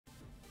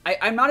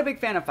I'm not a big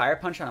fan of Fire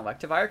Punch on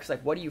Electivire, because,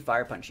 like, what are you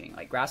Fire Punching?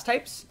 Like, grass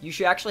types? You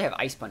should actually have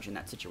Ice Punch in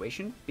that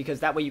situation, because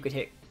that way you could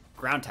hit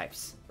ground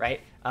types, right?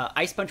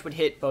 Ice Punch would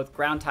hit both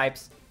ground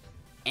types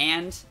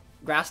and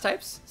grass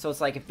types, so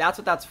it's like, if that's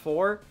what that's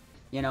for,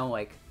 you know,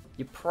 like,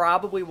 you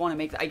probably want to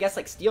make, I guess,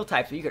 like, steel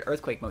types, but you could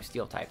Earthquake most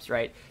steel types,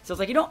 right? So it's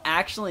like, you don't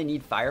actually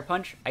need Fire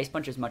Punch. Ice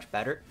Punch is much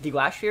better. The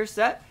Glass Sphere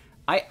set,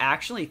 I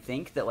actually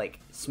think that, like,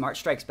 Smart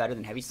Strike's better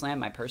than Heavy Slam,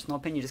 my personal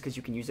opinion, just because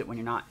you can use it when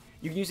you're not,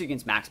 you can use it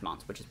against max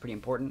mounts, which is pretty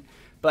important.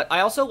 But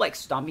I also like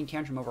Stomping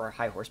Tantrum over a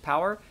high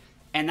horsepower,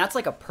 and that's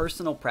like a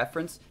personal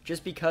preference,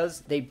 just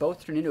because they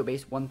both turn into a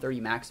base 130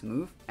 max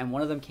move, and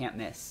one of them can't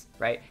miss,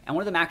 right? And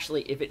one of them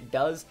actually, if it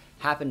does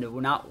happen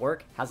to not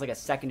work, has like a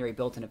secondary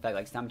built-in effect,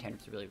 like Stomping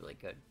Tantrum's really, really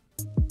good.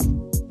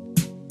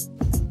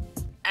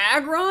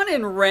 Aggron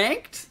in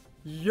ranked?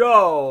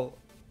 Yo,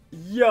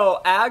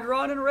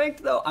 Aggron in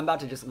ranked, though? I'm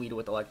about to just lead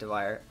with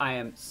Electivire. I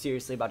am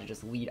seriously about to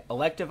just lead.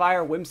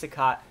 Electivire,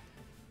 Whimsicott.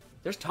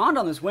 There's taunt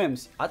on this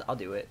Whims. I'll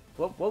do it.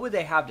 What would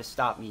they have to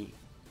stop me?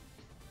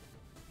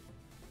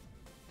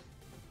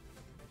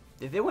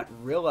 If they went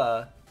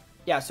Rilla...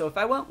 Yeah, so if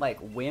I went, like,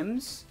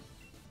 Whims,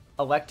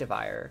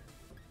 Electivire,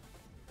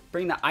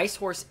 bring the Ice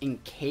Horse in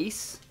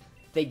case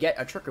they get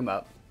a Trick Room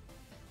up,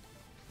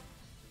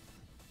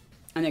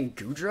 and then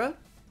Goodra?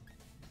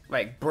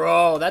 Like,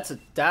 bro, that's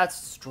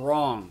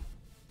strong.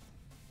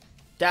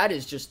 That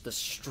is just the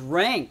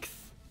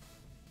strength.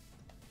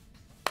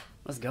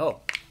 Let's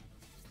go.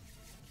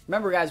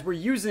 Remember, guys, we're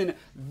using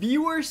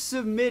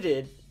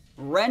viewer-submitted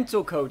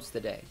rental codes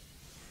today.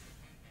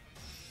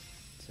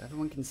 So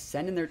everyone can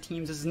send in their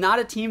teams. This is not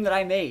a team that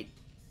I made.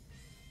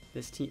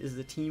 This is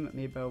a team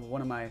made by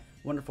one of my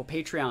wonderful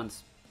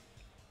Patreons.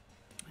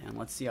 And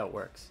let's see how it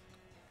works.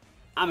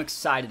 I'm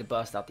excited to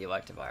bust out the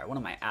Electivire, one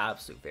of my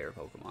absolute favorite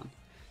Pokemon.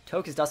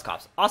 Tokus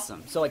Dusclops,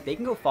 awesome. So, like, they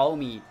can go follow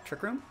me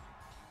Trick Room.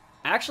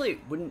 I actually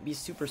wouldn't be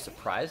super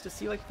surprised to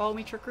see, like, follow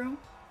me Trick Room.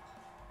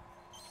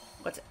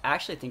 Let's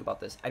actually think about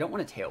this. I don't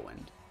want a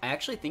Tailwind. I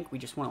actually think we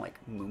just want to, like,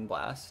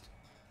 Moonblast.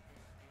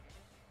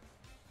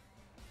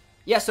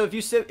 Yeah, so if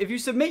you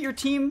submit your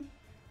team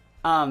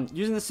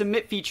using the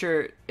submit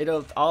feature,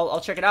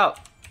 I'll check it out.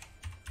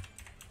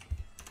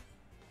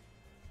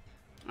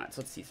 All right,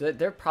 so let's see. So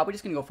they're probably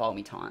just gonna go follow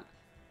me Taunt.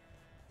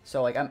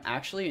 So, like, I'm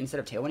actually, instead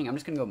of Tailwinding, I'm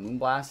just gonna go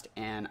Moonblast,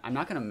 and I'm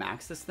not gonna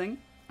max this thing.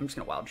 I'm just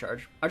gonna Wild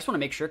Charge. I just want to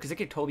make sure, because it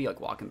could totally be like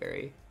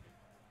Walkenberry.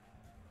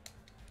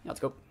 Yeah, let's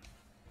go.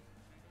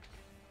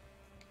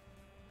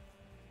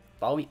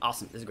 Follow me.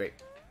 Awesome. This is great.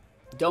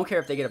 Don't care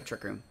if they get up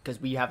Trick Room, because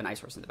we have an Ice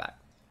Horse in the back.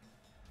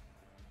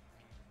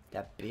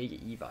 That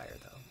big Evire,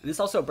 though. And this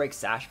also breaks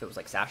Sash if it was,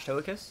 like, Sash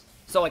Togekiss.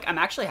 So, like, I'm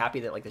actually happy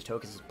that, like, this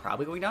Togekiss is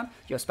probably going down.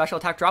 Yo, special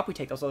attack drop. We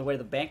take those all the way to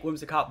the bank.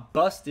 Whimsicott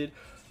busted.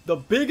 The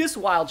biggest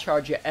Wild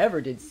Charge you ever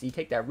did see.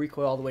 Take that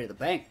recoil all the way to the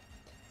bank.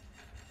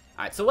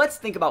 Alright, so let's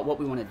think about what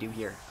we want to do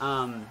here.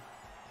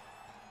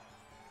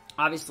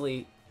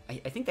 Obviously, I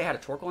think they had a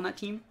Torkoal on that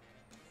team.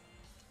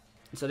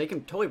 So they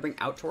can totally bring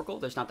out Torkoal.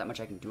 There's not that much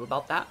I can do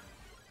about that.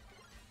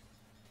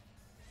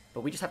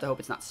 But we just have to hope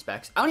it's not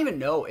Specs. I don't even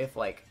know if,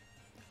 like...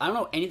 I don't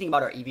know anything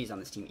about our EVs on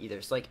this team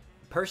either. So, like,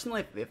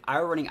 personally, if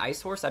I were running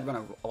Ice Horse, I'd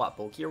run a lot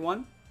bulkier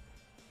one.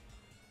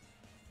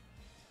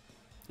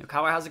 Yo,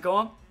 Kawhi, how's it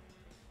going?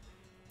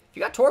 If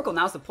you got Torkoal,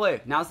 now's the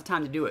play. Now's the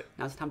time to do it.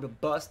 Now's the time to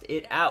bust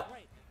it out.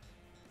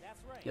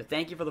 Yo,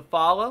 thank you for the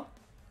follow.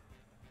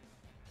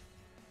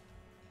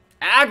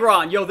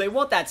 Aggron, yo, they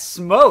want that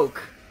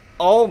smoke.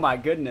 Oh my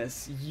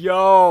goodness.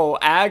 Yo,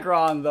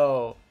 Aggron,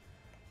 though.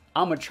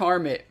 I'm gonna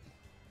charm it.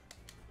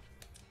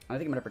 I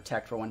think I'm gonna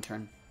protect for one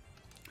turn.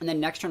 And then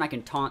next turn I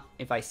can taunt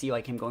if I see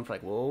like him going for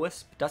like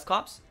Will-O-Wisp,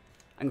 Dusclops.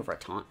 I can go for a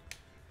taunt.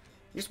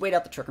 Just wait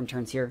out the Trick Room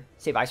turns here.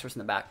 Save Ice Horse in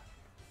the back.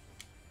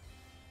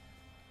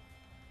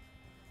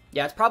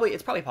 Yeah, it's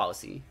probably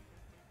policy.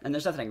 And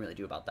there's nothing I can really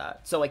do about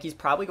that. So like he's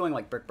probably going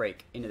like Brick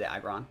Break into the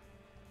Aggron.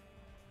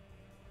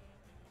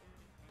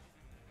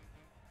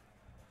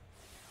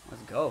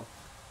 Let's go.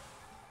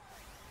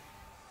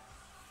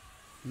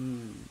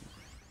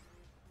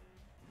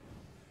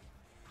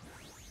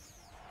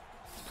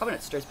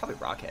 It's probably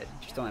Rockhead.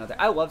 Just throwing it out there.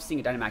 I love seeing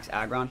a Dynamax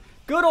Aggron.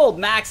 Good old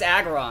Max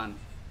Aggron.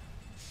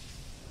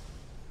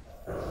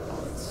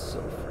 Oh, that's so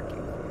freaking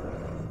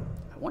cool.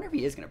 I wonder if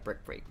he is gonna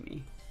Brick Break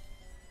me.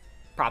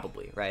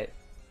 Probably, right?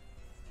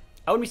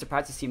 I wouldn't be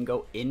surprised to see him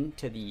go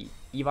into the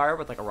Evire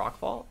with like a Rock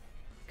Fall,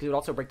 because it would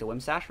also break the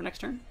Whimsash for next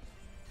turn.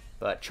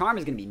 But Charm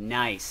is gonna be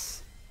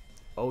nice.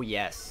 Oh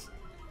yes.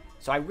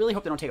 So I really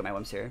hope they don't take up my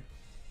Whims here.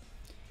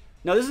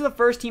 No, this is the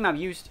first team I've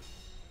used.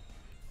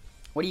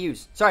 What do you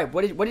use? Sorry,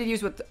 what did you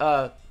use with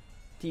the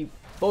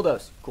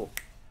Bulldoze? Cool.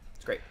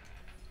 It's great.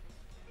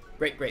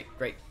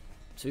 Great.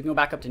 So we can go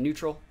back up to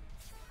neutral.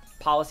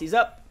 Policy's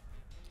up.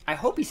 I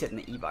hope he's hitting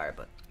the Evire,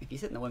 but if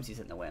he's hitting the Whims, he's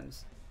hitting the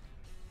Whims.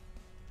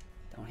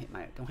 Don't hit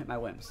my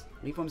Whims.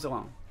 Leave Whims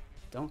alone.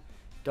 Don't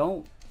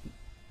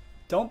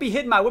be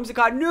hitting my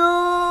Whimsicott.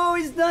 No,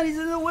 he's not. He's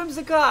in the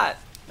Whimsicott.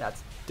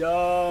 That's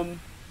dumb.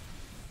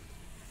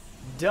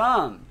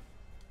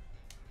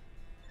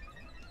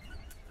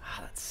 Ah,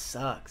 that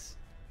sucks.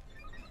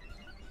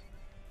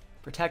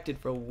 Protected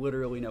for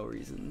literally no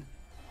reason.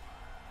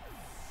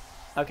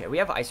 Okay, we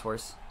have Ice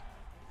Horse.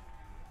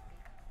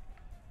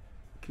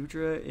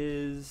 Goodra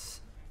is...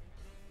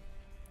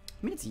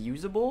 I mean, it's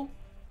usable.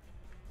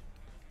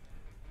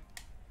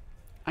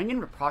 I'm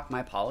going to proc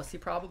my policy,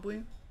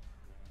 probably.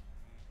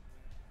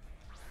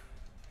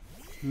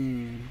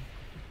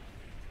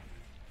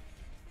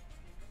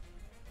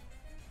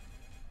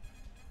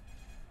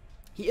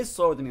 He is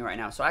slower than me right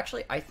now, so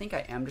actually, I think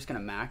I am just going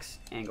to max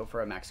and go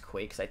for a max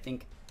Quake, because I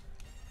think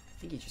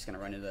he's just going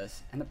to run into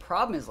this. And the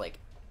problem is, like,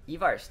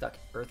 Electivire is stuck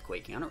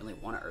Earthquaking. I don't really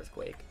want an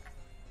Earthquake.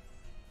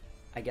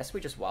 I guess we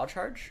just Wild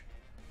Charge?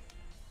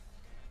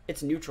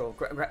 It's neutral.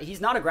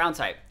 He's not a ground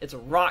type. It's a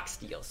Rock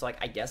Steel. So, like,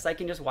 I guess I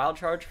can just Wild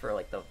Charge for,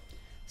 like, the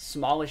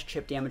smallest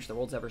chip damage the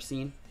world's ever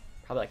seen.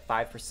 Probably, like,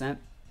 5%.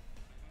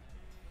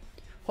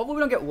 Hopefully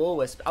we don't get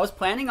Will-O-Wisp. I was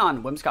planning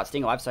on Whimsicott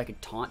staying alive so I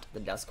could taunt the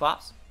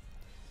Dusclops.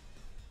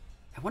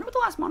 I wonder what the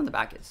last mon in the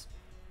back is.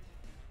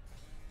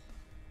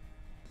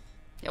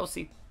 Yeah, we'll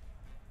see.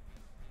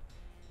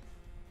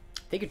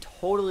 They could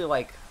totally,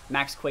 like,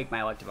 max Quake my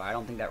Electivire. I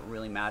don't think that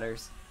really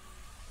matters.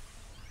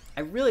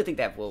 I really think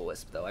they have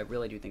Will-O-Wisp, though. I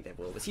really do think they have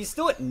Will-O-Wisp. He's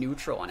still at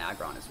neutral on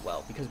Aggron as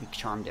well, because we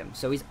charmed him.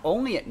 So he's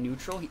only at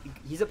neutral.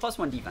 He's a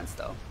 +1 defense,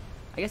 though.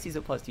 I guess he's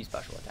a +2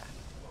 special attack.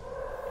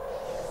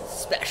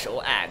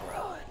 Special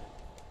Aggron.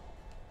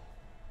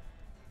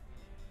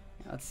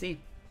 Yeah, let's see.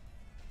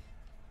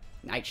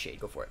 Nightshade,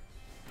 go for it.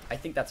 I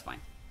think that's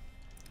fine.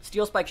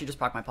 Steel Spike should just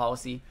proc my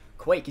policy.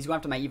 Quake, he's going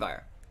after my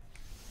Electivire.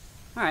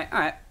 Alright,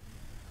 alright.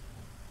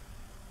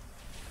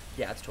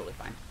 Yeah, that's totally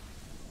fine.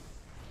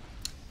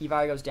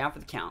 Electivire goes down for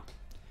the count.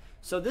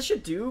 So this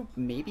should do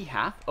maybe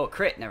half. Oh,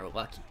 crit, never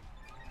lucky.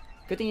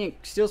 Good thing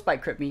Steel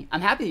Spike crit me.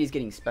 I'm happy that he's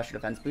getting special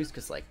defense boost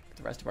because, like,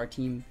 the rest of our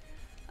team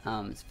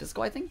is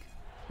physical, I think.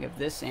 We have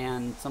this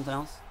and something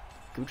else.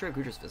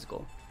 Goodra's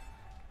physical.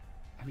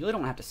 I really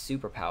don't have to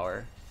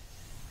superpower.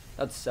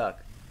 That would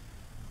suck.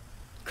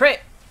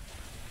 Crit!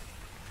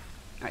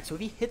 Alright, so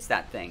if he hits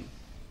that thing,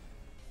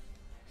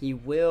 he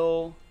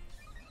will...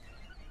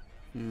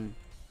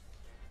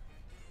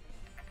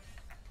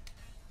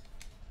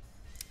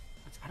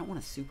 I don't want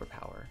a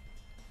superpower.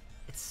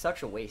 It's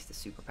such a waste of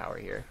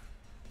superpower here.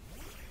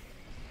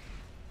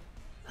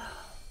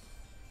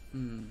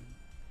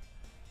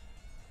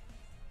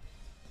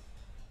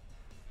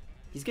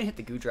 He's gonna hit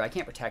the Goodra. I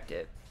can't protect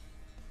it.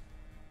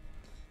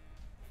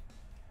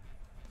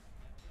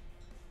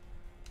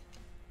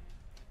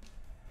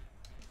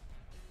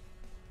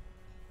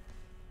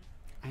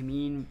 I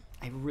mean,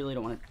 I really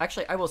don't want to...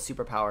 Actually, I will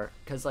superpower,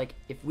 because, like,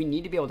 if we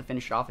need to be able to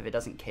finish it off if it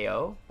doesn't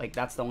KO, like,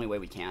 that's the only way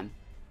we can.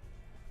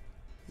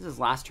 This is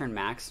last turn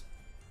max.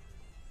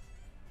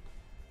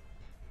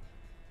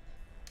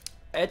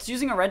 It's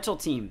using a rental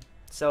team,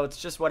 so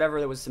it's just whatever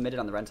that was submitted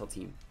on the rental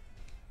team.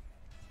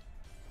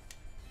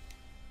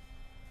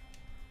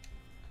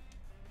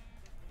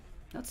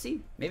 Let's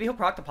see. Maybe he'll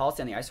proc the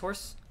policy on the Ice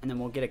Horse, and then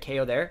we'll get a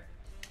KO there.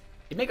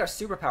 It'd make our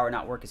superpower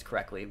not work as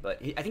correctly,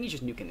 but I think he's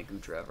just nuking the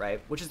Goodra, right?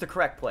 Which is the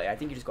correct play. I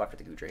think you just go after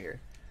the Goodra here.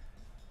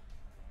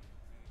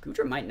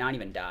 Goodra might not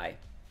even die.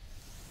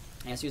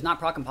 Yeah, so he's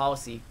not proccing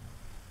policy.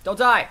 Don't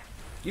die!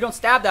 You don't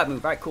stab that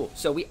move. All right, cool.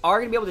 So we are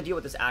going to be able to deal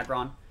with this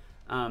Aggron.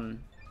 So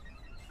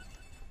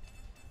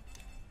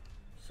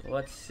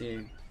let's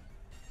see.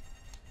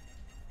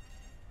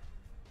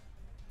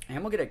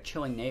 And we'll get a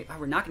Chilling Nade. Oh,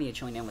 we're not going to get a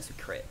Chilling Nade unless we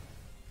crit.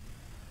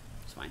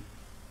 It's fine.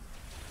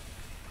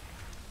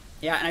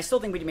 Yeah, and I still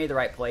think we made the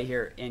right play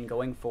here in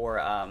going for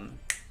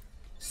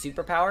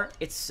superpower.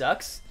 It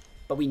sucks,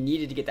 but we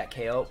needed to get that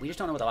KO. We just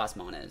don't know what the last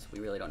mon is. We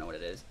really don't know what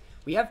it is.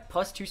 We have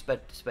 +2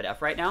 Sped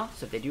F right now,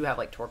 so if they do have,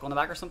 like, Torkoal in the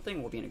back or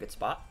something, we'll be in a good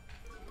spot.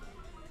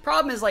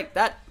 Problem is, like,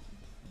 that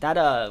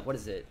what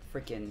is it?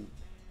 Freaking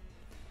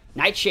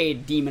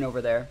Nightshade demon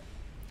over there.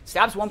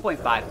 Stabs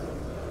 1.5.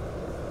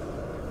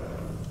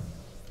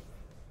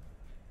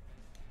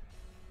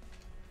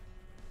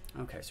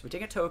 Okay, so we're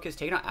taking a Tokus,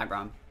 taking out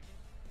Aggron.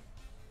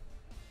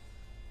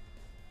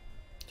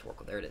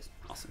 Torkoal, there it is.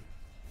 Awesome.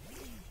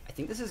 I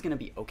think this is going to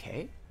be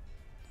okay.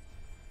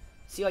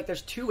 See, like,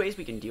 there's two ways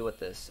we can deal with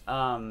this.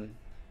 I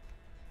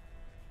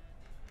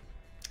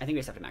think we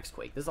just have to max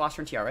Quake. This is the last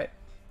turn TR, right?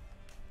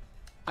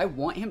 I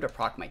want him to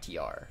proc my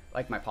TR.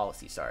 Like, my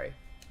policy, sorry.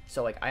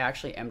 So, like, I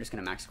actually am just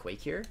going to max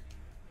Quake here.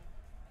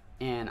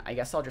 And I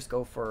guess I'll just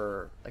go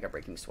for, like, a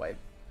Breaking Swipe.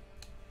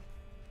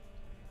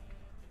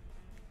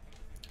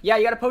 Yeah,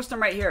 you got to post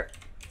them right here.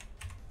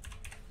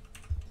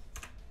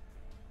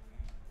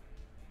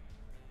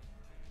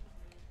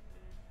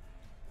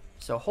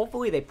 So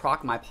hopefully they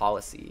proc my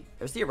policy.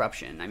 There's the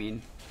Eruption. I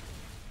mean,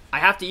 I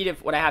have to eat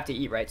what I have to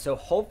eat, right? So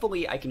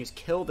hopefully I can just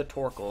kill the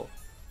Torkoal.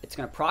 It's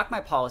going to proc my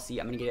policy.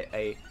 I'm going to get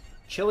a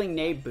Chilling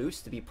Nade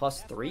boost to be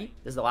 +3.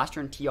 This is the last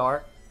turn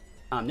TR.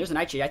 There's a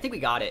Nightshade. I think we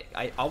got it.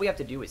 All we have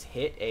to do is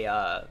hit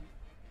a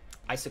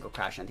Icicle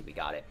Crash, and I think we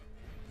got it.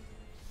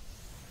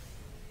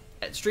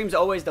 Stream's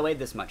always delayed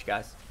this much,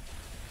 guys.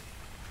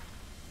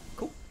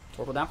 Cool.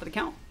 Torkoal down for the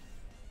count.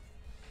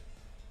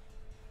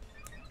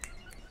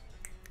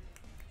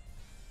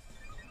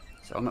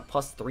 So I'm at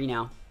 +3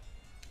 now.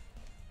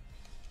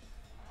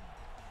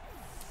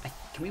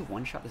 Can we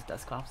one-shot this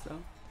Dusclops, though?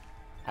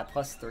 At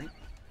 +3?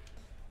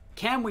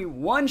 Can we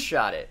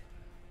one-shot it?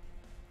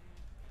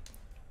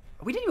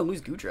 We didn't even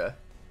lose Goodra.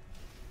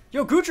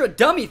 Yo, Goodra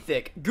dummy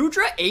thick.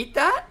 Goodra ate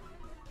that?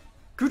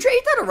 Goodra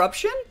ate that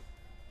eruption?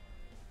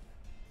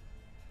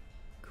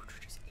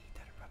 Goodra just ate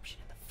that eruption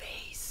in the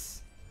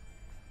face.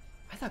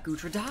 I thought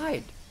Goodra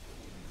died.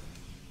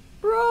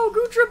 Bro,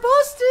 Goodra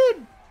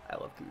busted! I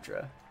love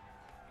Goodra.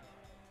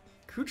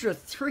 Goodra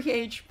 3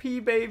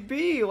 HP,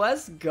 baby.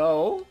 Let's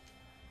go.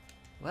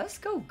 Let's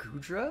go,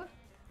 Goodra.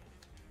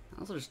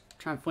 I'll also just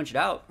try and flinch it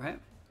out, right?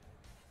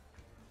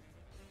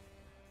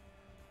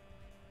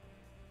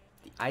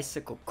 The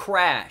Icicle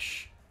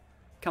Crash.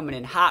 Coming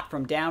in hot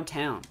from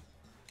downtown.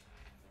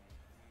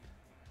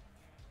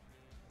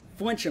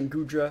 Flinch him,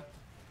 Goodra.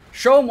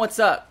 Show him what's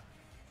up.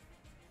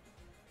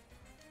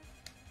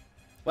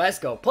 Let's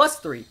go.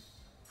 +3.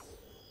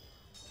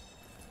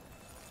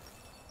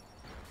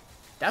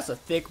 That's a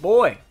thick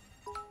boy.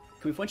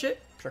 Can we flinch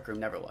it? Trick Room,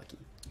 never lucky.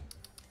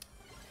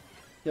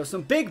 Yo,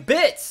 some big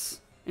bits.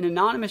 An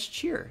anonymous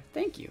cheer.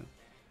 Thank you.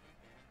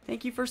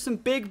 Thank you for some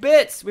big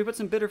bits. We put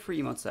some bitter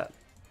free emotes up.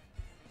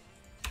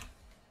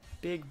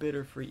 Big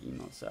bitter free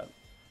emotes up.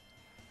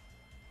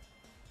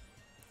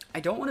 I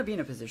don't want to be in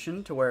a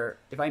position to where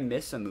if I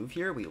miss a move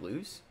here, we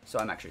lose. So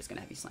I'm actually just going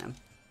to heavy slam.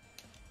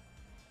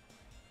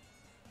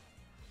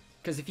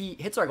 Because if he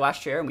hits our glass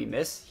chair and we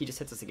miss, he just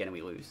hits us again and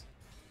we lose.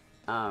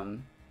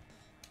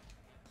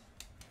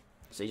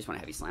 So you just want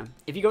to heavy slam.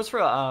 If he goes for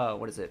a,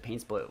 what is it, pain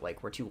split,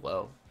 like we're too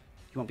low.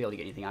 He won't be able to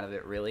get anything out of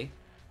it, really.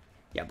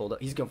 Yeah,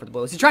 Bulldog. He's going for the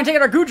bullets. He's trying to take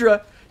out our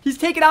Goodra. He's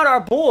taking out our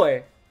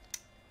boy.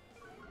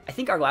 I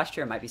think our glass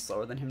chair might be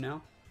slower than him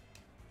now,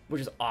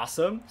 which is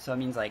awesome. So that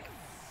means, like,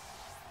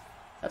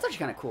 that's actually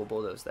kind of cool,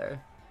 Bulldoze there.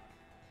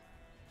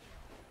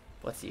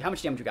 Let's see. How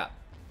much damage we got?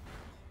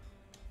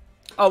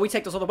 Oh, we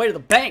take this all the way to the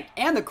bank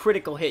and the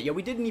critical hit. Yo,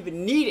 we didn't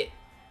even need it.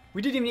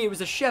 We didn't even need it. It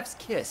was a chef's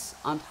kiss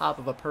on top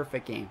of a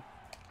perfect game.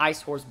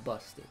 Ice Horse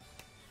busted.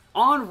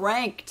 On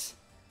ranked.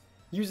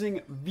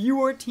 Using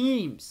viewer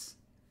teams.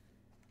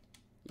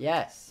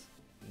 Yes.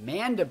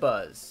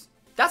 Mandibuzz.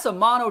 That's a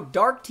mono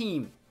dark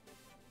team.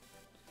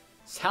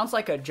 Sounds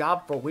like a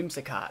job for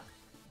Whimsicott.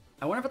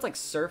 I wonder if it's like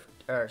Surf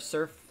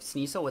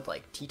Sneasel with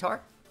like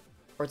T-Tar.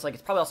 Or it's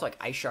probably also like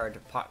Ice Shard.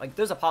 Like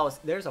there's a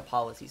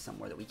policy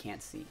somewhere that we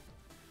can't see.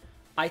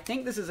 I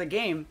think this is a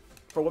game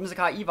for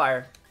Whimsicott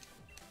Evire.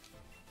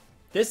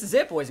 This is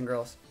it, boys and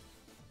girls.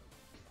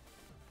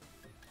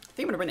 I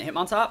think I'm going to bring the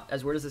Hitmontop,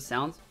 as weird as this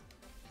sounds.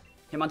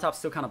 Hitmontop's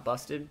still kind of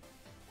busted.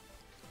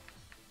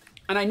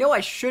 And I know I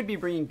should be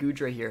bringing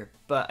Goodra here,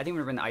 but I think I'm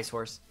going to bring the Ice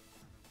Horse.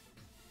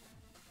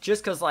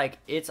 Just because, like,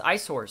 it's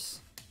Ice Horse.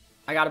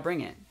 I got to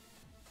bring it.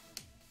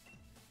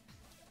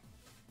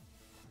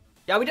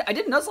 Yeah, I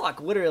did Nuzlocke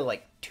literally,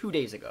 like, 2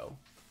 days ago.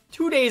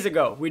 2 days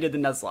ago, we did the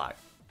Nuzlocke.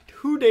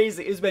 2 days,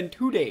 it's been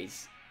 2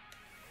 days.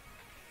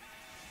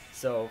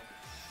 So,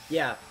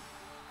 yeah.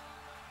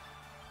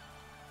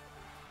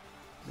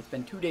 It's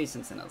been 2 days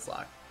since the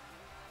Nuzlocke.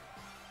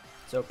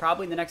 So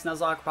probably the next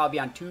Nuzlocke will probably be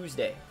on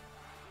Tuesday.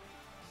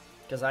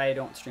 Because I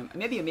don't stream.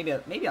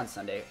 Maybe on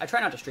Sunday. I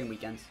try not to stream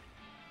weekends.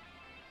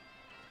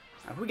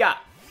 Alright, who we got?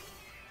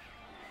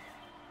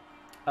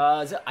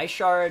 Is it Ice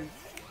Shard?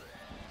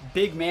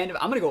 Big Mandibuzz.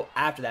 I'm going to go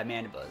after that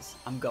Mandibuzz.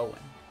 I'm going.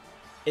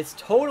 It's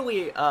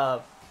totally,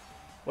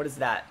 what is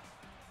that?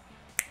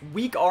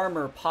 Weak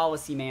armor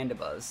policy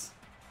Mandibuzz.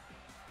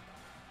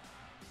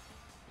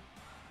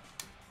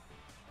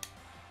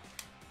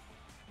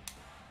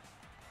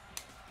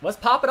 Let's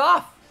pop it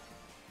off.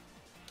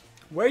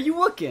 Where are you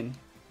looking?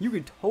 You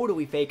can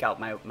totally fake out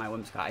my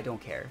Whimsicott. I don't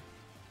care.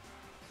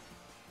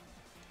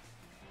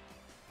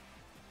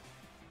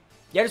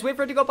 Yeah, just wait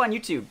for it to go up on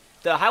YouTube.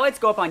 The highlights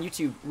go up on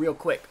YouTube real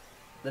quick.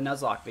 The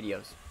Nuzlocke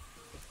videos.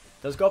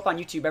 Those go up on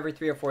YouTube every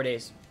 3 or 4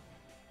 days.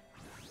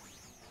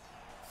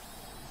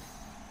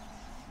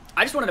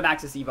 I just wanted to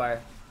max this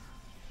Evire.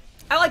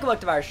 I like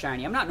Electivire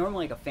shiny. I'm not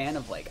normally like a fan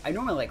of like, I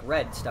normally like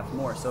red stuff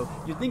more. So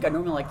you'd think I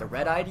normally like the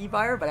red-eyed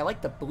Evire, but I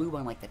like the blue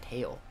on like the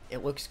tail.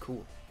 It looks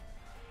cool.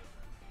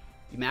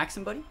 You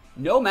maxing, buddy?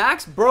 No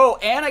max? Bro,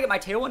 and I get my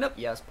tailwind up?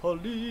 Yes,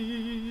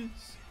 please.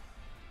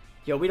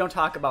 Yo, we don't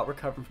talk about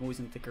recovering from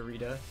losing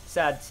Thicarita.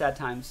 Sad, sad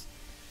times.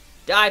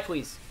 Die,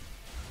 please.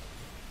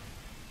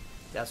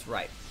 That's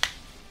right.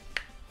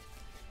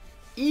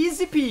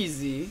 Easy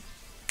peasy.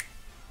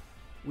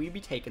 We be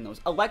taking those.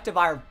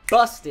 Electivire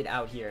busted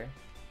out here.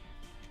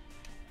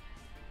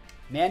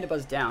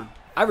 Mandibuzz down.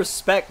 I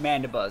respect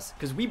Mandibuzz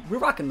because we're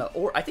rocking the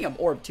orb. I think I'm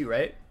orb too,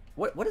 right?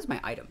 What is my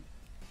item?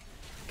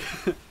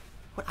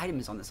 What item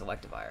is on this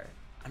Electivire?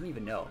 I don't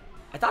even know.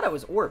 I thought I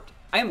was orbed.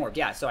 I am orbed,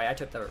 yeah. So I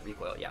took the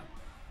recoil, yeah.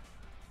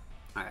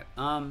 All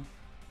right.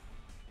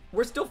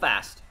 We're still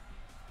fast,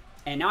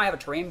 and now I have a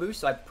terrain boost,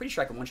 so I'm pretty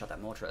sure I can one-shot that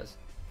Moltres.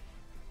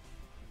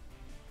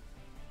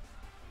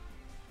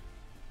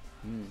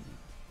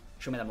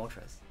 Show me that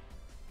Moltres.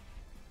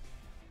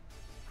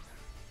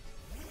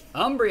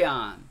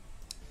 Umbreon.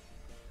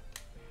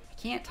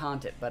 I can't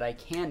taunt it, but I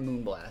can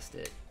Moonblast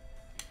it.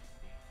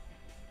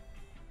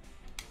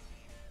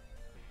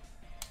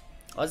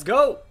 Let's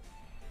go.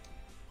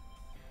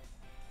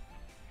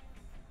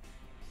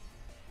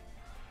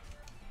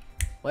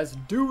 Let's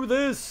do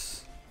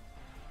this.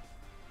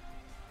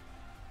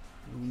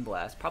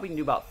 Moonblast. Probably can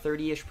do about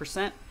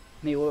 30-ish%.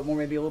 Maybe a little bit more,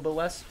 maybe a little bit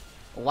less.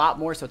 A lot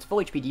more, so it's full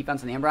HP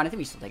defense on the Ambron. I think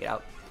we still take it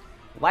out.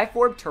 Life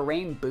Orb,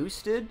 terrain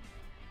boosted.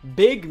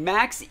 Big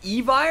Max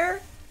Evire?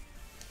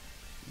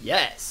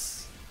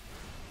 Yes.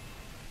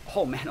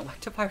 Oh man,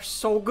 Electivire's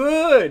so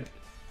good.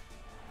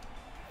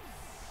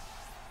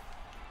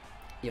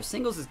 Yo,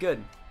 singles is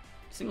good.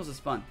 Singles is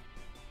fun.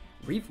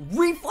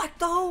 Reflect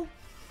though?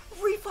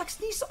 Reflex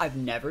Sneasel. I've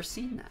never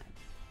seen that.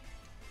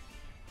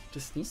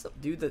 Does Sneasel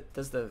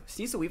does the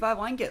Sneasel Weavile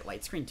line get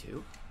light screen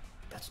too?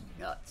 That's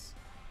nuts.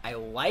 I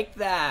like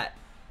that.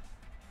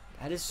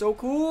 That is so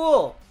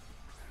cool.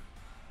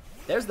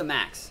 There's the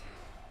max.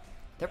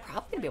 They're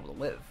probably gonna be able to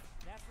live.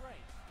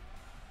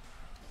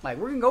 Like,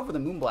 we're gonna go for the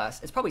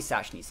Moonblast. It's probably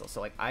Sash Sneasel,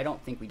 so like I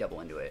don't think we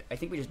double into it. I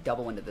think we just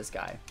double into this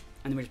guy.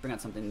 And then we just bring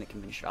out something that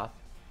can finish it off.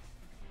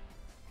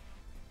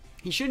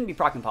 He shouldn't be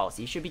proccing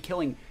policy. He should be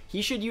killing.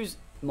 He should use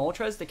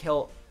Moltres to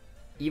kill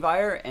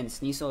Evire and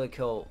Sneasel to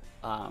kill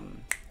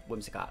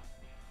Whimsicott.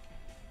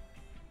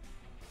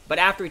 But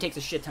after he takes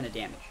a shit ton of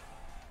damage.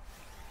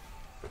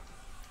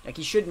 Like,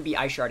 he shouldn't be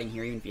Ice Sharding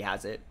here, even if he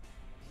has it.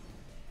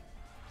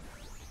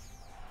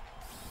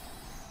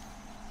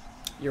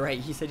 You're right,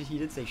 he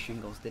did say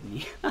Shingles, didn't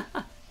he?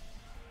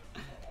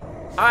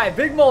 Alright,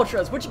 big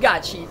Moltres, what you got,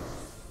 Chief?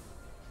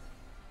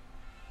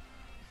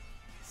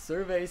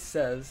 Survey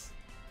says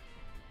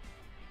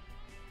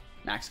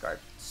Max Guard.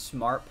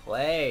 Smart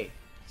play.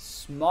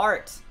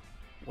 Smart.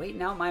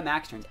 Waiting out my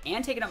max turns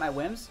and taking up my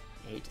whims.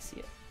 I hate to see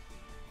it.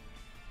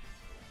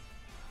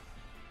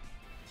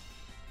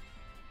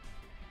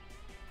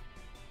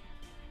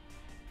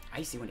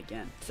 Icy Wind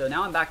again. So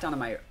now I'm back down to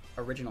my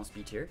original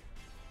speed tier,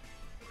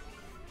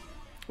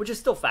 which is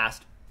still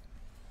fast.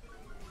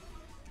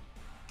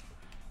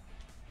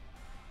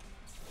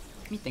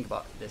 Let me think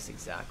about this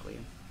exactly.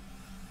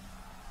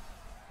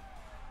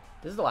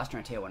 This is the last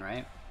turn of Tailwind,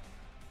 right?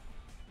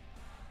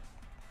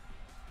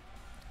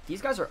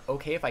 These guys are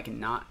okay if I can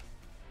not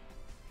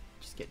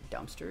just get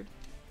dumpstered.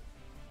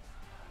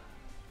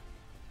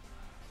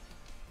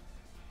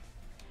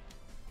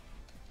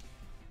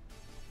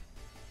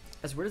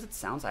 As weird as it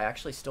sounds, I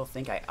actually still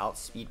think I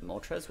outspeed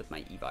Moltres with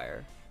my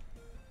Evire.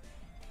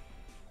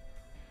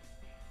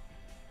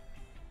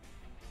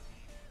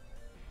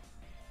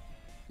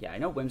 Yeah, I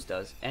know Wims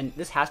does. And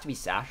this has to be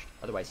sashed,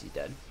 otherwise he's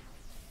dead.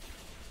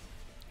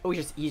 Oh,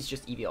 he's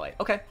just EVLA.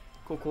 Okay,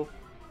 cool, cool.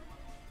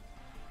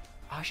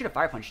 Oh, I should have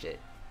Fire Punched it.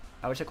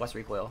 I would have took less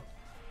recoil.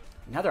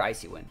 Another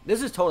Icy Wind.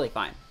 This is totally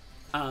fine.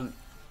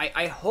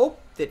 I hope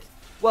that,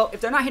 well,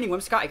 if they're not hitting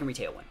Whimsicott, I can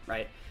Retailwind,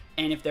 right?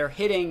 And if they're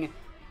hitting,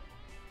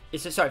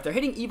 if they're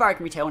hitting Evire, I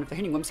can Retailwind. If they're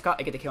hitting Whimsicott,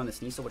 I get the kill on the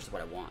Sneasel, which is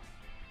what I want.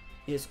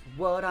 Is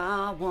what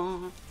I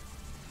want.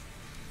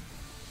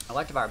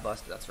 Electivire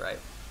busted, that's right.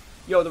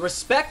 Yo, the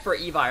respect for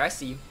Evire, I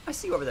see you. I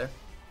see you over there.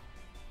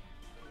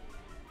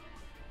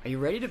 Are you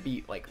ready to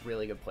be, like,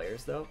 really good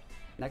players, though,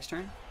 next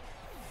turn?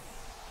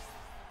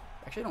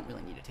 Actually, I don't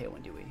really need a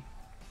Tailwind, do we?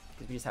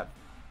 Because we just have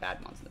bad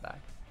mons in the back.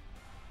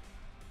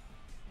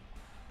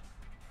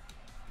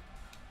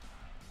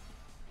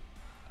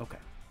 Okay.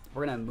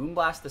 We're going to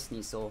Moonblast the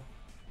Sneasel,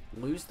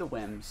 lose the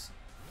Whims,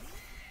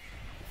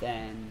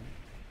 then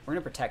we're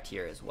going to Protect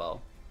here as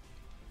well.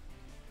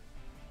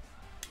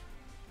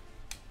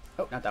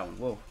 Oh, not that one.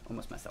 Whoa,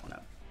 almost messed that one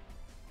up.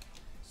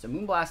 So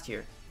Moonblast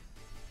here.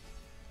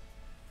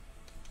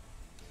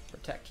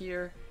 Protect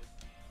here.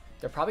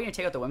 They're probably going to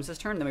take out the Whims this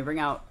turn. Then we bring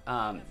out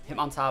him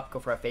on top, go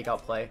for a fake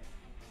out play.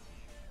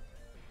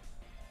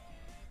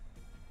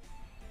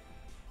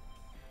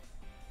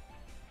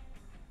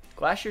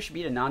 Glacier should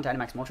beat a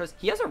non-Dynamax Moltres.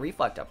 He has a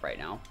Reflect up right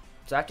now,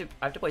 so I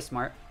have to play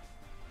smart.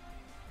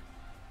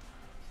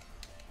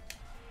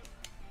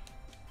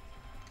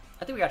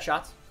 I think we got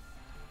shots.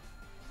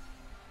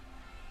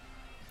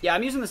 Yeah,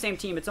 I'm using the same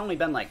team. It's only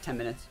been like 10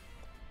 minutes.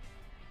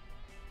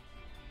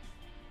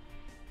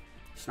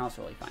 Snarl's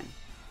really fine.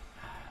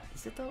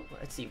 Is it though?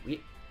 Let's see.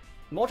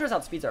 Moltres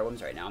outspeeds our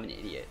Whims right now. I'm an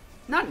idiot.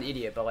 Not an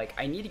idiot, but like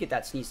I need to get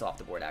that Sneasel off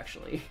the board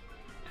actually.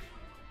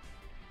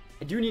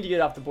 I do need to get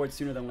it off the board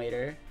sooner than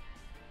later.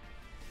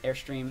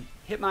 Airstream.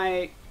 Hit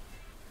my...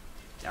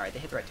 Alright, they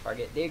hit the right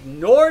target. They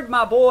ignored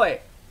my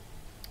boy!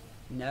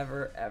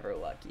 Never ever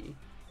lucky.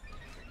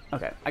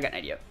 Okay, I got an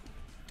idea.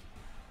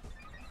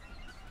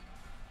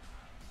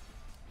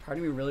 Part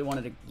of me really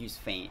wanted to use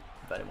Feint,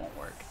 but it won't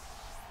work.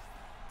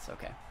 It's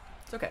okay.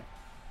 It's okay.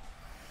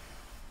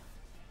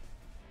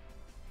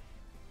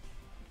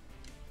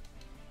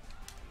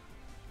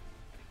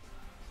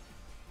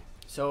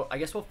 So I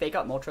guess we'll fake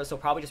out Moltres, so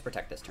probably just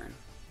protect this turn.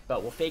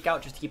 But we'll fake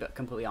out just to keep it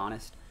completely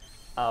honest.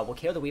 We'll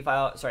KO the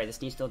Wifi, sorry, the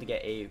Sneasel to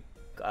get a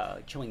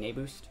Chilling Nay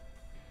boost.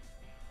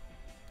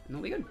 And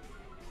we'll be good.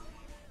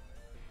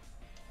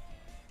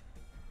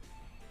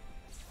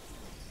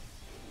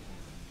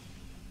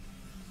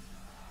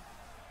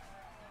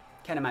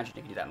 Can't imagine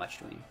it could do that much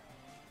to me.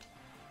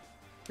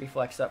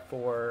 Reflex up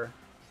for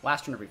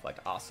last turn of Reflect,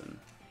 awesome.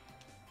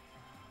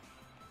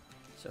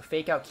 So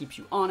Fake Out keeps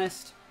you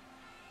honest.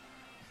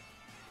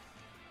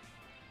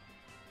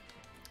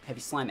 Heavy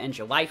Slime ends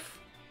your life.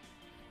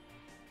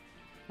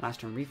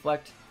 Last turn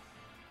Reflect.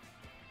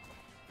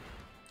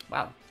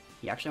 Wow,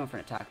 he actually went for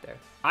an attack there.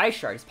 Ice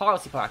Shard, he's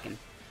policy pocking.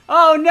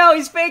 Oh no,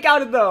 he's Fake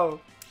Outed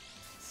though!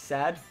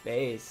 Sad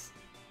face.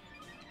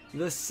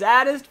 The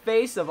saddest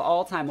face of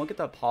all time. Look at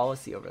the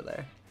policy over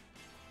there.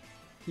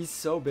 He's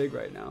so big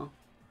right now.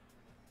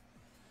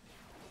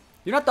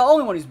 You're not the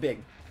only one who's big.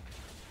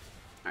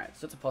 Alright,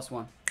 so it's a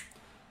 +1.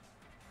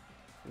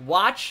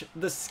 Watch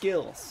the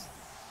skills.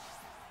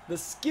 The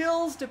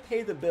skills to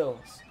pay the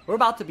bills. We're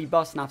about to be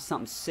busting off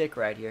something sick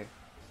right here.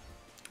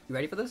 You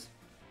ready for this?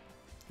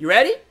 You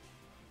ready?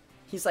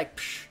 He's like,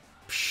 psh,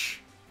 psh,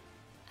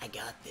 I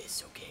got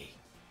this, okay?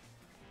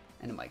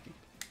 And I'm like,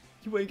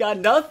 you ain't got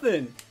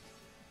nothing.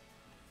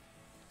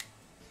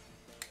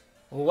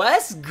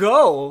 Let's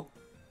go.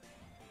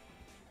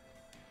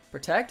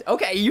 Protect?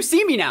 Okay, you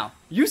see me now.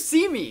 You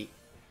see me.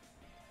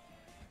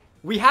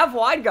 We have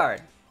Wide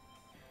Guard.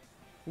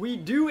 We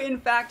do, in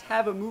fact,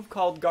 have a move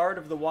called Guard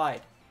of the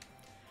Wide.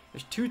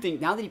 There's two things.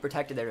 Now that he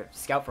protected their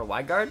scout for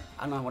Wide Guard,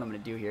 I don't know what I'm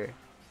going to do here.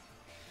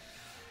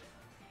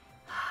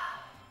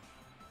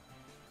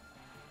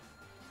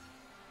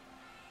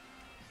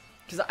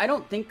 Because I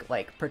don't think,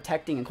 like,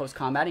 protecting and close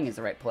combating is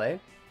the right play.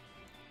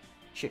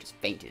 Should just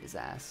fainted his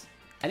ass.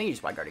 I think he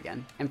just Wide Guard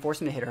again. And force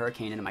him to hit a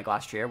Hurricane into my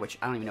Glass Chair, which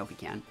I don't even know if he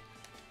can.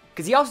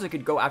 Because he also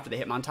could go after the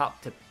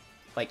Hitmontop to,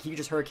 like, he could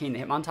just Hurricane the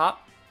Hitmontop.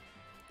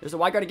 There's a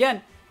Wide Guard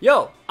again.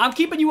 Yo, I'm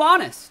keeping you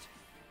honest.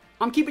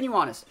 I'm keeping you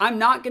honest. I'm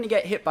not going to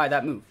get hit by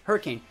that move.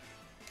 Hurricane.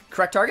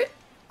 Correct target?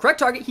 Correct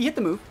target. He hit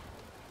the move.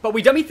 But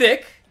we dummy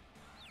thick.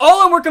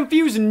 Oh, and we're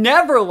confused.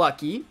 Never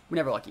lucky. We're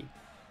never lucky.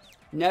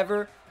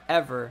 Never,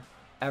 ever,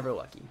 ever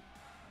lucky.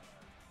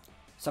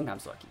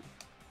 Sometimes lucky.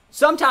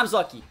 Sometimes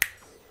lucky.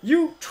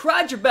 You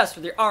tried your best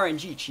with your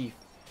RNG, Chief.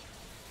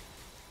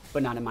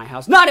 But not in my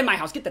house. Not in my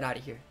house. Get that out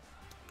of here.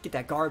 Get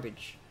that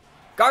garbage.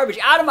 Garbage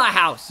out of my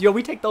house. Yo,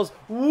 we take those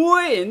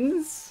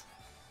wins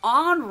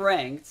on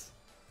ranked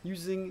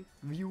using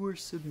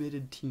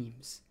viewer-submitted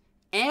teams.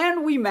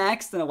 And we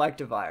maxed an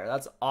Electivire.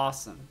 That's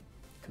awesome.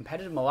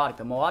 Competitive Melodic.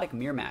 The Melodic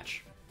Mirror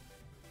Match.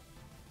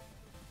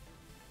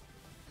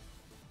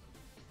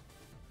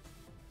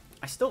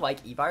 I still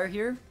like Evire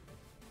here,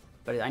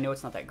 but I know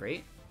it's not that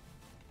great.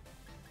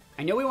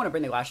 I know we want to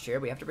bring the Glass Chair,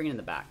 but we have to bring it in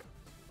the back.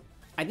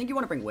 I think you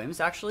want to bring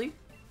Whims, actually.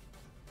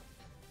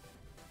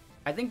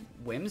 I think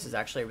Whims is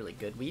actually a really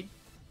good lead.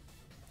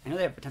 I know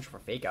they have potential for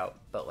Fake Out,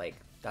 but, like,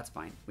 that's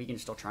fine. We can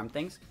still charm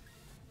things.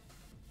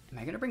 Am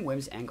I going to bring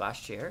Whims and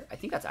Glass Chair? I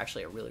think that's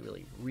actually a really,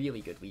 really, really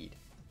good lead.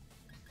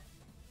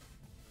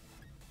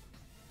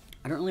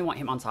 I don't really want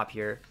him on top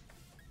here.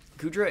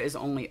 Goodra is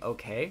only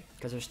okay,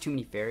 because there's too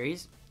many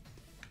fairies.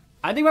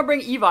 I think we'll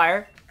bring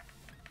Evire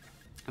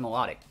and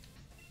Melodic.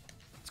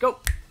 Let's go.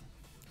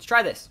 Let's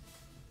try this.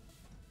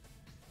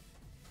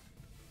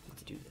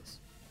 Let's do this.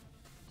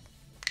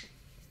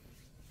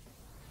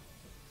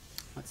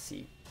 Let's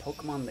see.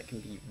 Pokemon that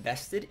can be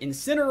vested.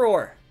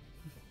 Incineroar.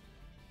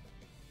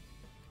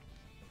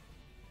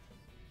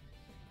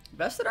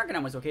 Vested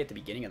Arcanine was okay at the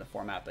beginning of the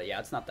format, but yeah,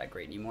 it's not that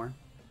great anymore.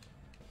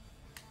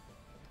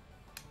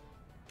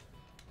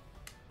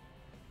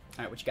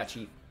 Alright, what you got,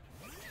 Chief?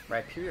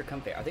 Rhyperior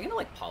Comfey. Are they gonna,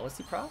 like,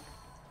 policy proc?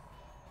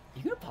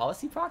 You gonna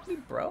policy proc me,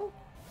 bro?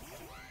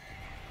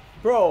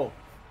 Bro!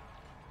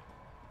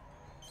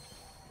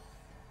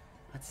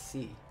 Let's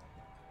see.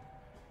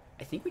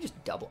 I think we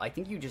just double. I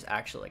think you just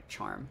actually, like,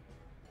 charm.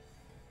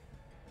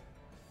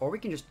 Or we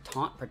can just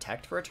taunt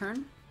protect for a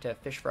turn to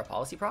fish for a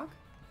policy proc.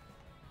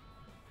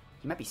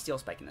 He might be Steel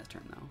Spiking this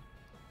turn, though.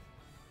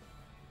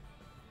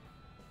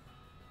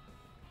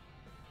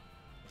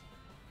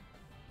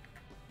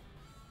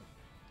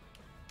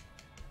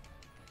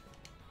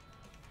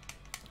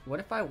 What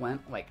if I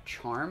went, like,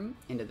 Charm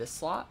into this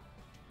slot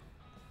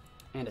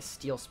and a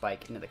Steel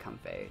Spike into the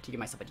Comfey to give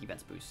myself a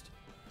defense boost?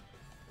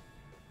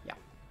 Yeah.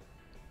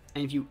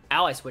 And if you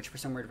ally switch for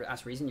some weird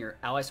ass reason, you're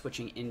ally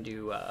switching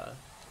into, I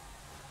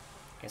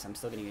guess I'm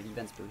still getting a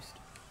defense boost.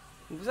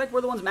 It looks like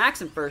we're the ones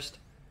maxing first.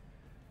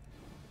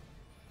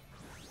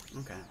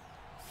 Okay.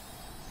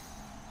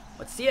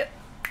 Let's see it.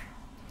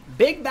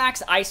 Big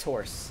Max Ice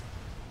Horse.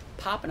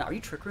 Popping out. Are you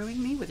Trick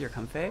Rooming me with your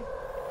Comfey?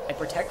 I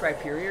protect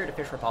Rhyperior to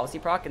fish for policy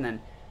proc and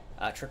then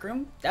Trick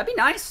Room? That'd be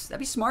nice. That'd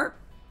be smart.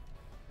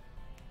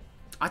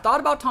 I thought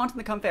about taunting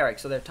the Comfey,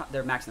 so they're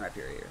maxing the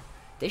Rhyperior.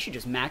 They should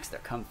just max their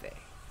Comfey.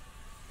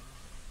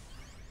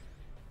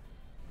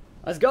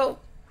 Let's go.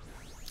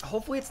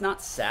 Hopefully it's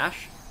not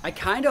Sash. I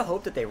kind of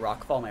hope that they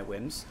rockfall my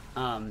Whims,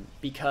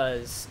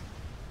 because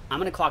I'm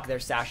going to clock their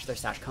Sash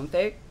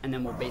Comfey, and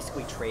then we'll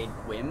basically trade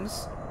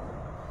Whims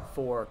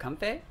for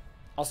Comfey.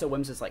 Also,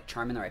 Whims is like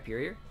Charm in the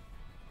Rhyperior.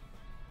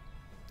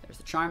 There's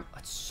the Charm.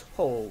 That's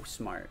so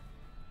smart.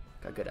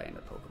 Got good item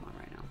Pokemon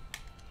right now.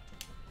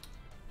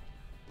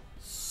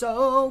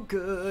 So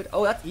good.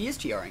 Oh, he is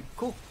TRing.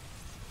 Cool.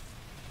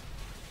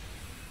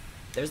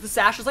 There's the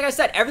Sashes. Like I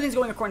said, everything's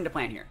going according to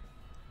plan here.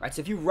 Right,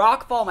 so if you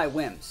rockfall my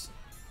Whims,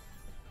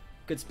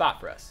 good spot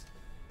for us.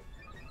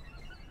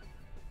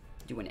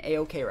 Doing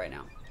A-okay right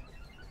now.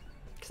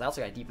 Because I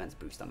also got a defense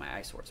boost on my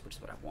Ice Horse, which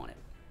is what I wanted.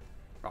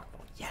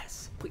 Rockfall,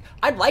 yes. Please.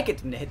 I'd like it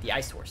to hit the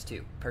Ice Horse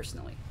too,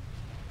 personally.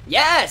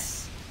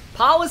 Yes!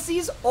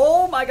 Policies,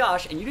 oh my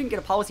gosh. And you didn't get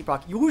a policy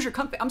proc. You lose your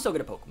comfort. I'm so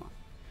good at Pokemon.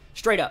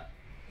 Straight up.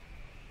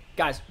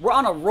 Guys, we're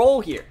on a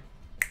roll here.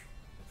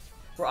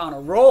 We're on a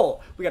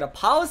roll. We got a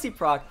policy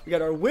proc. We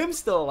got our Whim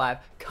still alive.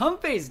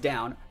 Comfey's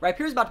down.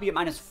 Rhyperior's about to be at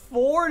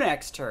 -4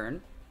 next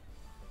turn.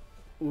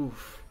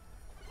 Oof.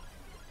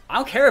 I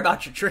don't care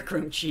about your Trick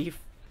Room, Chief.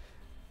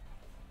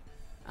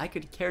 I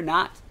could care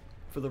not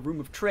for the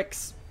Room of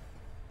Tricks.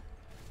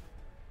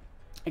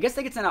 I guess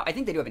they could send out, I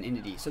think they do have an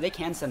entity, so they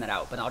can send that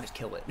out, but I'll just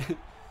kill it.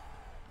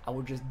 I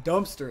will just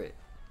dumpster it.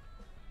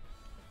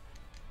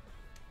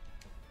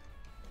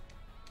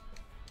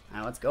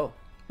 Alright, let's go.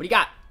 What do you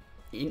got?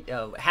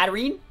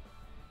 Hatterene?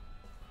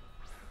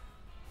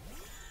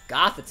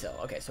 Gothitelle.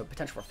 Okay, so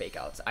potential for fake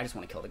outs. I just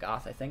want to kill the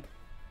Goth, I think.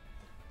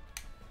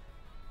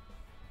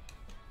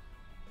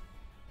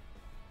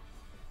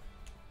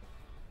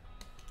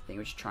 I think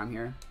we should Charm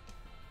here.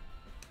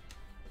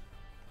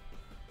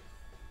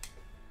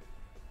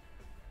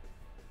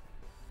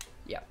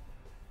 Yeah.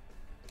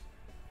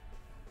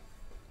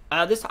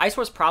 This Ice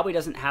Horse probably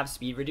doesn't have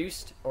speed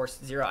reduced or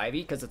 0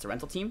 Ivy because it's a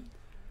rental team.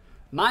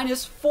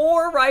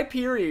 -4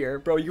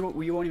 Rhyperior. Bro, you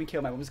won't even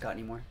kill my Whimsicott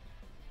anymore.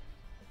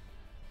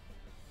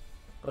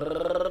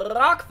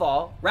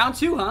 Rockfall. Round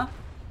 2, huh?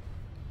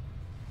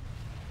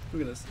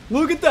 Look at this.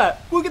 Look at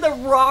that. Look at that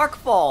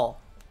Rockfall.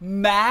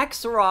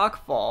 Max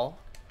Rockfall.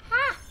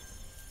 Ha.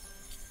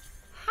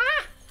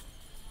 Ha.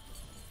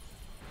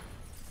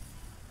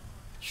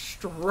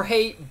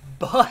 Straight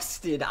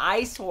busted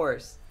Ice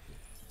Horse.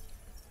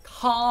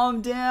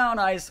 Calm down,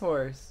 Ice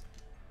Horse.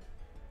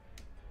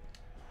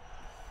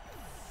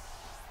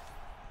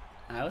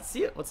 Alright, let's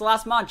see it. What's the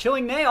last mon?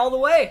 Chilling Neigh all the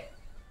way.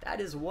 That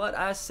is what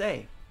I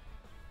say.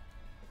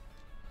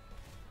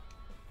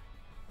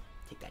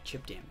 Take that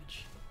chip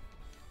damage.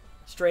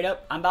 Straight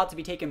up, I'm about to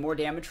be taking more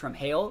damage from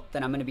Hail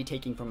than I'm going to be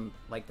taking from,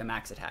 like, the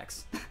max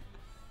attacks. Alright,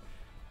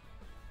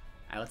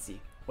 let's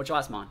see. What's your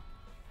last mon?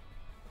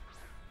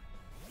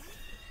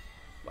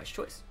 Wise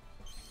choice.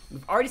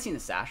 We've already seen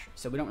the Sash,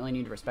 so we don't really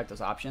need to respect those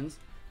options.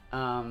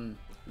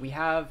 We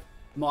have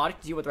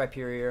Melodic to deal with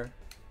Rhyperior,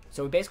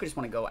 so we basically just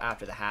want to go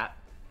after the Hat.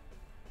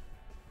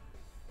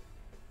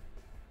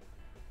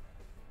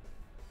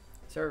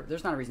 So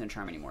there's not a reason to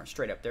Charm anymore.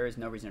 Straight up, there is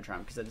no reason to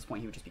Charm because at this point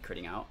he would just be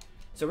critting out.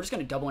 So we're just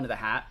going to double into the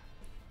Hat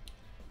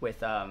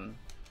with,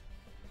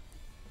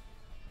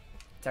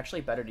 it's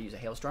actually better to use a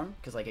Hailstorm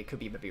because, like, it could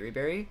be a Berry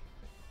Berry,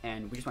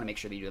 and we just want to make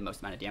sure that you do the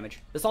most amount of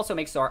damage. This also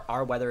makes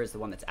our weather is the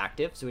one that's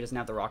active, so he doesn't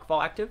have the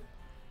Rockfall active.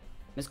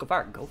 Mystical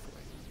Fire, go for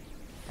it.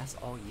 That's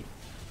all you.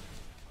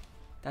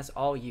 That's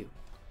all you.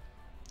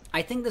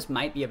 I think this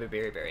might be a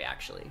Berry Berry,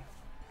 actually.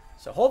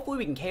 So hopefully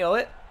we can KO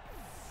it.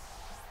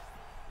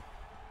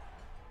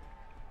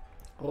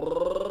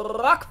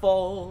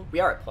 Rockfall. We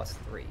are at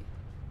 +3.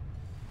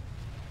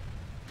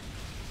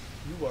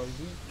 You are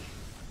weak.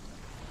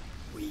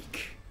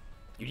 Weak.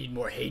 You need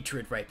more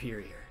hatred,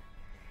 Rhyperior.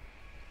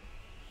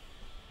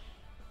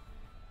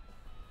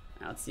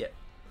 Now let's see it.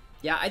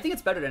 Yeah, I think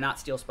it's better to not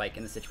Steel Spike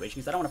in this situation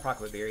because I don't want to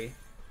proc Berry.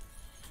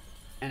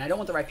 And I don't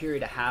want the Rhyperior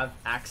to have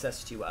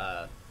access to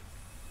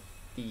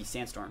the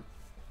Sandstorm.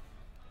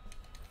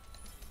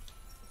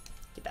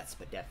 Get that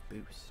Spadef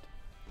boost.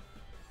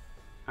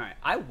 Alright,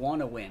 I want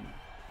to win.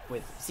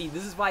 See,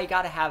 this is why you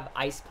gotta have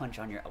Ice Punch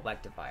on your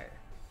Electivire.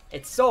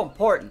 It's so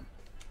important.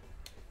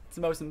 It's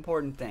the most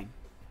important thing.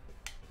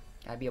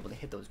 Gotta be able to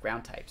hit those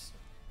ground types.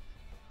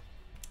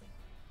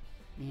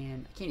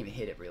 Man, I can't even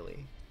hit it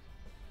really.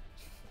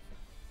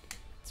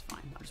 It's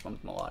fine. I just went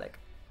with Melodic.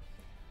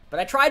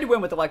 But I tried to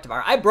win with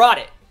Electivire. I brought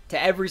it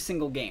to every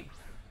single game.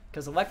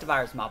 Because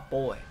Electivire is my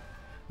boy.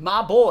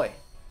 My boy.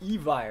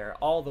 Evire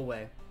all the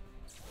way.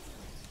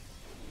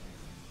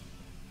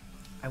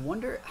 I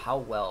wonder how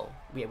well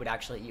we would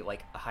actually eat,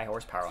 like, a high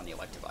horsepower on the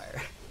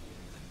Electivire.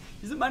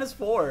 He's at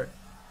 -4.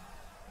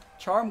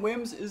 Charm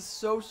Whims is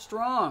so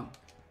strong.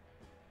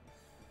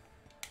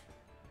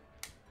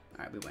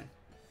 Alright, we win.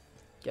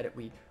 Get it?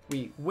 We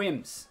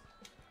Whims.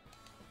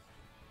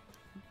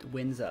 The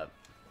win's up.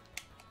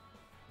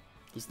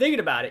 He's thinking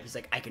about it. He's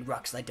like, I can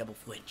Rock Slide double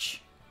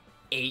flinch.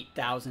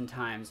 8,000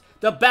 times.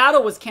 The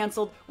battle was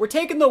canceled. We're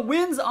taking the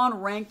wins on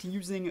ranked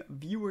using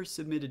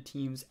viewer-submitted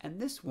teams,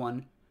 and this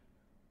one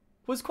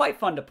was quite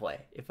fun to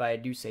play, if I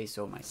do say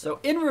so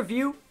myself. So in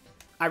review,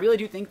 I really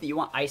do think that you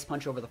want Ice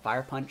Punch over the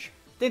Fire Punch.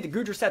 I think the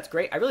Goodra set's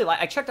great.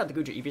 I checked out the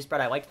Goodra EV spread.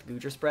 I liked the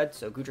Goodra spread,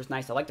 so Goodra's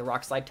nice. I like the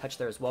Rock Slide touch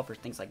there as well for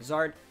things like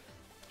Zard.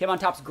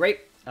 Hitmontop's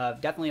great.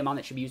 Definitely a mon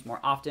that should be used more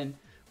often.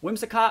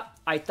 Whimsicott,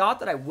 I thought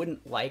that I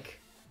wouldn't like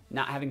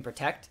not having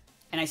Protect,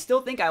 and I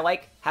still think I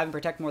like having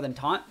Protect more than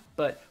Taunt,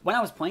 but when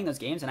I was playing those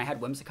games and I had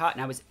Whimsicott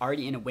and I was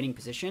already in a winning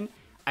position,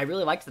 I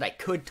really liked that I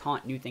could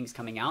taunt new things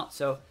coming out,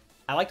 so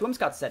I like the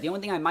Whimsicott set. The only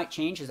thing I might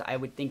change is I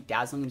would think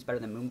Dazzling is better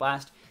than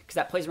Moonblast, because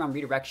that plays around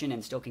Redirection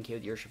and still can KO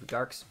the Airship of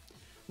Darks.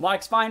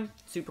 Melodic's fine,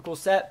 super cool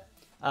set.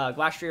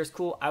 Glastrier is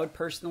cool. I would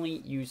personally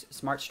use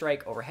Smart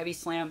Strike over Heavy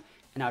Slam,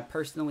 and I would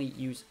personally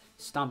use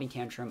Stomping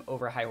Tantrum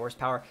over High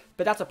Horsepower,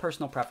 but that's a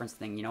personal preference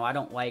thing. You know, I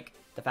don't like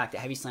the fact that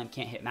Heavy Slam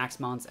can't hit max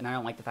mons, and I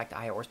don't like the fact that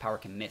High Horsepower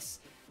can miss.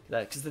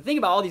 Because the thing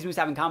about all these moves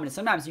have in common is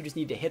sometimes you just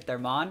need to hit their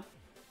mon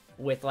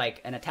with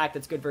like an attack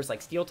that's good versus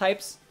like steel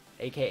types,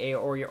 aka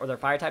or their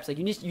fire types. Like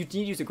you need to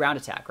use a ground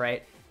attack,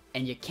 right?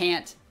 And you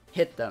can't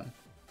hit them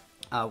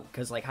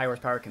because like High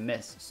Horsepower can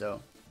miss.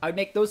 So I would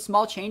make those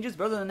small changes,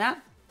 but other than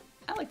that,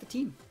 I like the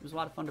team. It was a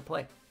lot of fun to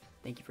play.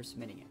 Thank you for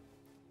submitting it.